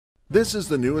This is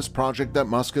the newest project that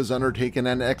Musk has undertaken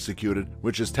and executed,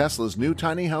 which is Tesla's new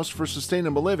tiny house for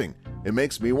sustainable living. It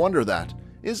makes me wonder that,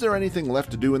 is there anything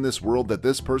left to do in this world that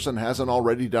this person hasn't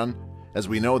already done? As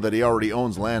we know that he already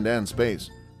owns land and space.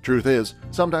 Truth is,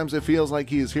 sometimes it feels like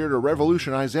he is here to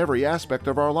revolutionize every aspect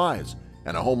of our lives,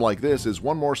 and a home like this is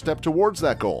one more step towards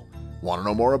that goal. Want to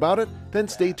know more about it? Then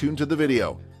stay tuned to the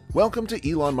video. Welcome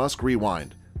to Elon Musk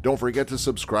Rewind. Don't forget to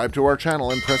subscribe to our channel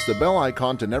and press the bell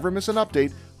icon to never miss an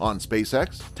update on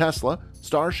SpaceX, Tesla,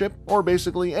 Starship, or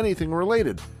basically anything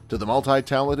related to the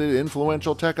multi-talented,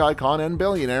 influential tech icon and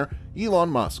billionaire Elon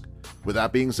Musk. With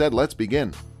that being said, let's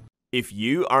begin. If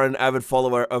you are an avid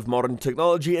follower of modern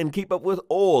technology and keep up with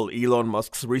all Elon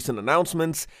Musk's recent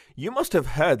announcements, you must have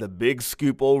heard the big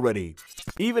scoop already.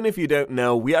 Even if you don't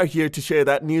know, we are here to share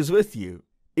that news with you.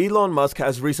 Elon Musk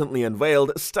has recently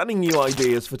unveiled stunning new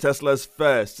ideas for Tesla's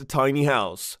first tiny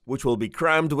house, which will be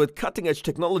crammed with cutting-edge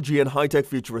technology and high-tech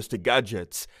futuristic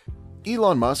gadgets.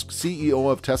 Elon Musk,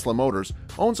 CEO of Tesla Motors,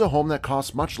 owns a home that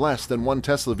costs much less than one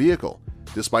Tesla vehicle.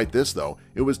 Despite this, though,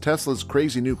 it was Tesla's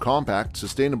crazy new compact,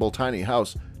 sustainable tiny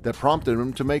house that prompted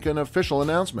him to make an official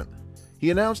announcement. He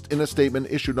announced in a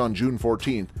statement issued on June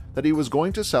 14th that he was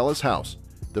going to sell his house.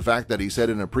 The fact that he said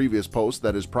in a previous post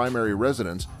that his primary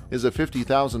residence is a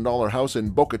 $50,000 house in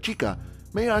Boca Chica,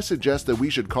 may I suggest that we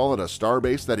should call it a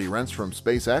starbase that he rents from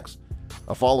SpaceX?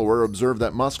 A follower observed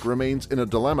that Musk remains in a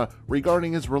dilemma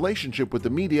regarding his relationship with the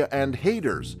media and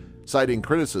haters, citing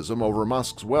criticism over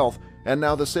Musk's wealth and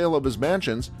now the sale of his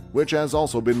mansions, which has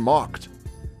also been mocked.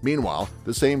 Meanwhile,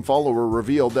 the same follower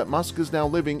revealed that Musk is now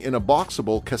living in a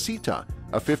boxable casita,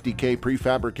 a $50K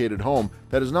prefabricated home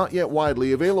that is not yet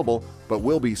widely available, but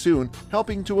will be soon,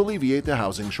 helping to alleviate the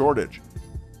housing shortage.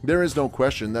 There is no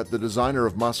question that the designer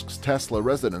of Musk's Tesla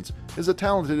residence is a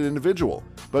talented individual,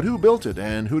 but who built it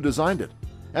and who designed it?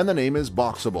 And the name is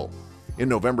Boxable. In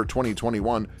November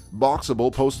 2021,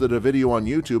 Boxable posted a video on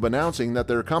YouTube announcing that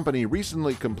their company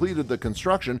recently completed the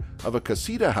construction of a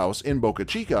casita house in Boca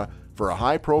Chica for a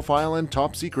high-profile and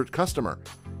top-secret customer.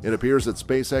 It appears that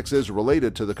SpaceX is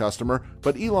related to the customer,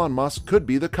 but Elon Musk could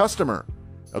be the customer.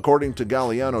 According to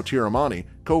Galliano Tiramani,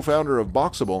 co-founder of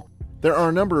Boxable, there are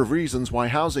a number of reasons why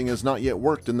housing has not yet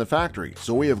worked in the factory,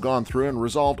 so we have gone through and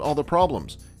resolved all the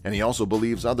problems. And he also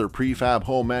believes other prefab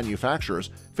home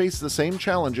manufacturers face the same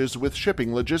challenges with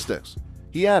shipping logistics.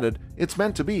 He added, "It's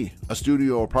meant to be a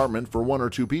studio apartment for one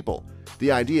or two people.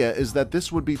 The idea is that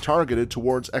this would be targeted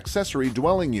towards accessory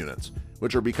dwelling units,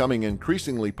 which are becoming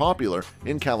increasingly popular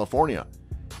in California."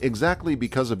 Exactly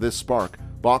because of this spark,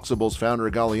 Boxable's founder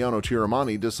Galliano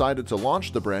Tiramani decided to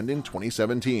launch the brand in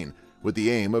 2017, with the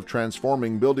aim of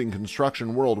transforming building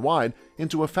construction worldwide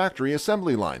into a factory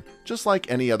assembly line, just like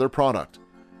any other product.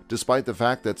 Despite the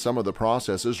fact that some of the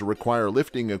processes require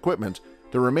lifting equipment,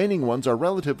 the remaining ones are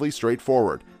relatively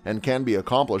straightforward and can be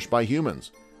accomplished by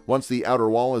humans. Once the outer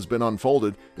wall has been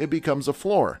unfolded, it becomes a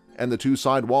floor, and the two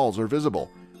side walls are visible.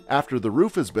 After the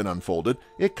roof has been unfolded,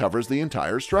 it covers the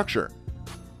entire structure.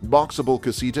 Boxable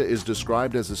Casita is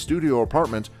described as a studio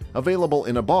apartment available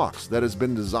in a box that has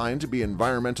been designed to be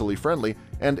environmentally friendly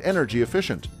and energy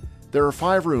efficient. There are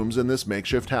 5 rooms in this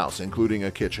makeshift house, including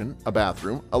a kitchen, a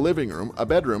bathroom, a living room, a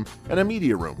bedroom, and a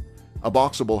media room. A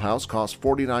Boxable house costs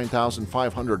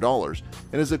 $49,500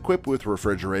 and is equipped with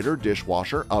refrigerator,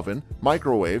 dishwasher, oven,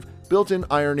 microwave, built-in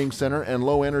ironing center, and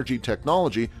low-energy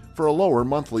technology for a lower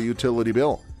monthly utility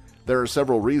bill. There are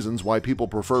several reasons why people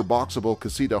prefer Boxable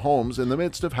Casita homes in the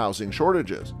midst of housing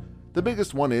shortages. The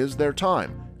biggest one is their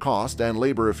time, cost, and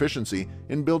labor efficiency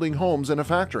in building homes in a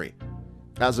factory.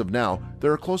 As of now,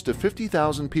 there are close to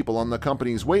 50,000 people on the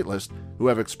company's waitlist who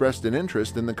have expressed an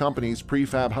interest in the company's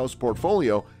prefab house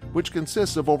portfolio, which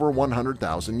consists of over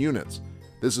 100,000 units.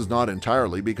 This is not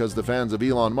entirely because the fans of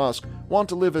Elon Musk want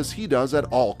to live as he does at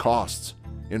all costs.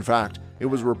 In fact, it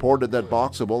was reported that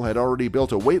Boxable had already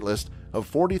built a waitlist of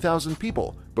 40,000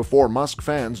 people before Musk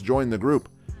fans joined the group.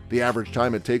 The average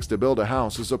time it takes to build a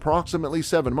house is approximately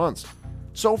 7 months.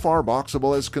 So far,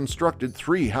 Boxable has constructed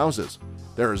 3 houses.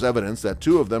 There is evidence that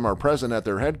 2 of them are present at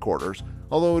their headquarters,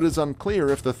 although it is unclear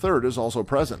if the third is also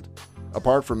present.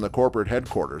 Apart from the corporate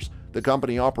headquarters, the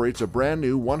company operates a brand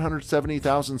new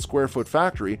 170,000 square foot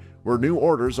factory where new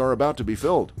orders are about to be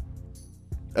filled.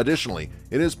 Additionally,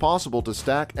 it is possible to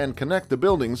stack and connect the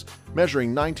buildings,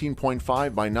 measuring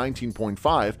 19.5 by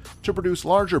 19.5 to produce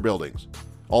larger buildings.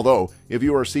 Although, if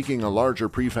you are seeking a larger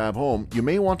prefab home, you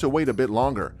may want to wait a bit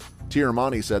longer.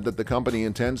 Tiramani said that the company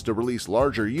intends to release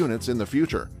larger units in the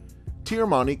future.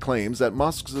 Tiramani claims that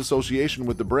Musk's association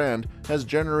with the brand has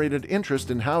generated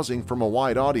interest in housing from a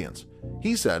wide audience.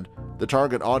 He said, "The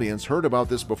target audience heard about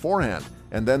this beforehand,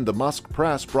 and then the Musk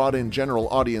press brought in general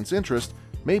audience interest,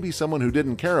 maybe someone who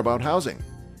didn't care about housing.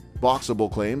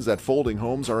 Boxable claims that folding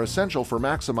homes are essential for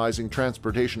maximizing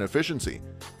transportation efficiency.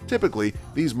 Typically,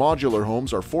 these modular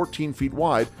homes are 14 feet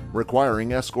wide,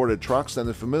 requiring escorted trucks and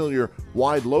the familiar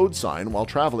wide load sign while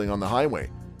traveling on the highway.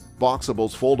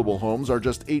 Boxable's foldable homes are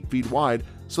just 8 feet wide,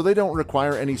 so they don't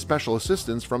require any special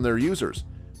assistance from their users.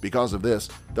 Because of this,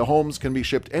 the homes can be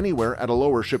shipped anywhere at a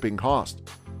lower shipping cost.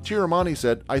 Chiramani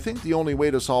said, "I think the only way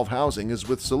to solve housing is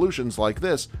with solutions like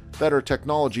this that are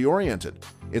technology-oriented.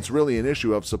 It's really an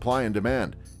issue of supply and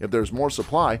demand. If there's more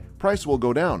supply, price will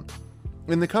go down."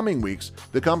 In the coming weeks,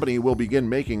 the company will begin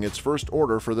making its first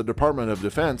order for the Department of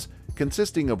Defense,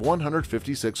 consisting of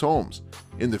 156 homes.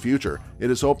 In the future,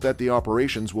 it is hoped that the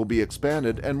operations will be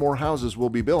expanded and more houses will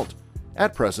be built.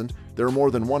 At present, there are more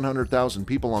than 100,000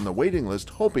 people on the waiting list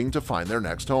hoping to find their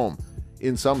next home.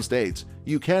 In some states,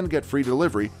 you can get free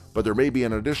delivery, but there may be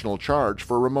an additional charge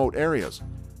for remote areas.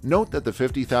 Note that the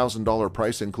 $50,000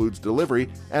 price includes delivery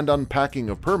and unpacking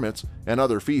of permits, and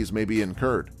other fees may be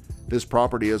incurred. This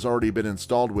property has already been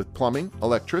installed with plumbing,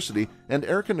 electricity, and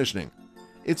air conditioning.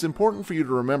 It's important for you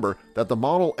to remember that the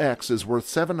Model X is worth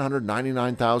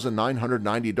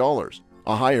 $799,990,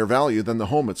 a higher value than the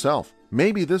home itself.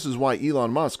 Maybe this is why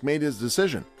Elon Musk made his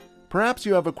decision. Perhaps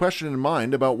you have a question in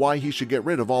mind about why he should get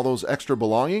rid of all those extra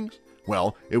belongings?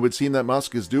 Well, it would seem that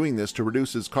Musk is doing this to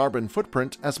reduce his carbon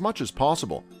footprint as much as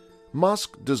possible.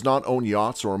 Musk does not own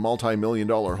yachts or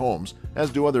multi-million-dollar homes, as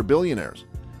do other billionaires.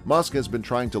 Musk has been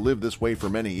trying to live this way for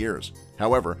many years.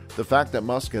 However, the fact that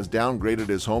Musk has downgraded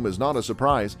his home is not a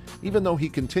surprise, even though he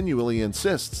continually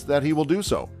insists that he will do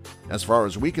so. As far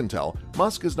as we can tell,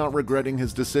 Musk is not regretting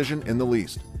his decision in the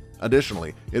least.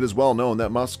 Additionally, it is well known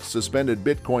that Musk suspended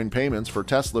Bitcoin payments for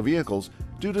Tesla vehicles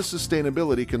due to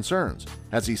sustainability concerns,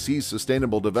 as he sees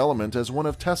sustainable development as one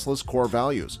of Tesla's core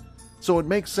values. So it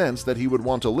makes sense that he would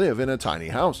want to live in a tiny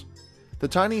house. The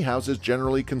tiny houses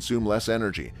generally consume less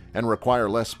energy and require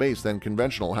less space than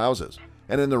conventional houses,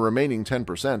 and in the remaining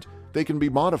 10%, they can be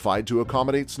modified to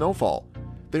accommodate snowfall.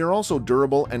 They are also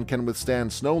durable and can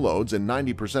withstand snow loads in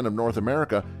 90% of North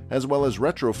America, as well as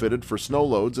retrofitted for snow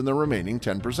loads in the remaining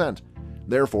 10%.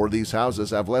 Therefore, these houses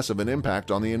have less of an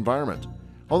impact on the environment.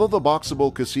 Although the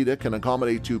boxable casita can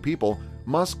accommodate 2 people,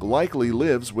 Musk likely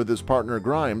lives with his partner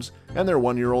Grimes and their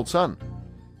 1-year-old son.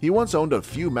 He once owned a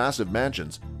few massive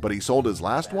mansions, but he sold his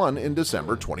last one in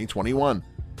December 2021.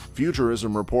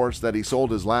 Futurism reports that he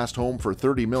sold his last home for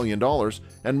 $30 million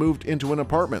and moved into an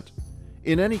apartment.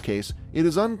 In any case, it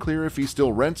is unclear if he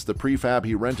still rents the prefab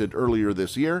he rented earlier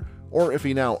this year, or if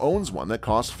he now owns one that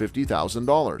costs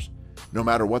 $50,000. No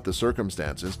matter what the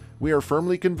circumstances, we are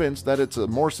firmly convinced that it's a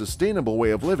more sustainable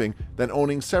way of living than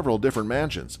owning several different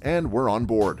mansions, and we're on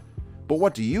board. But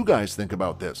what do you guys think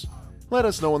about this? Let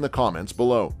us know in the comments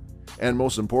below. And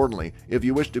most importantly, if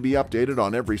you wish to be updated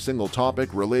on every single topic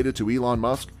related to Elon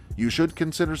Musk, you should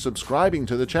consider subscribing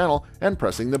to the channel and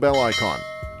pressing the bell icon.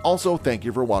 Also, thank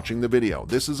you for watching the video.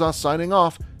 This is us signing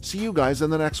off. See you guys in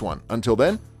the next one. Until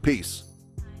then, peace.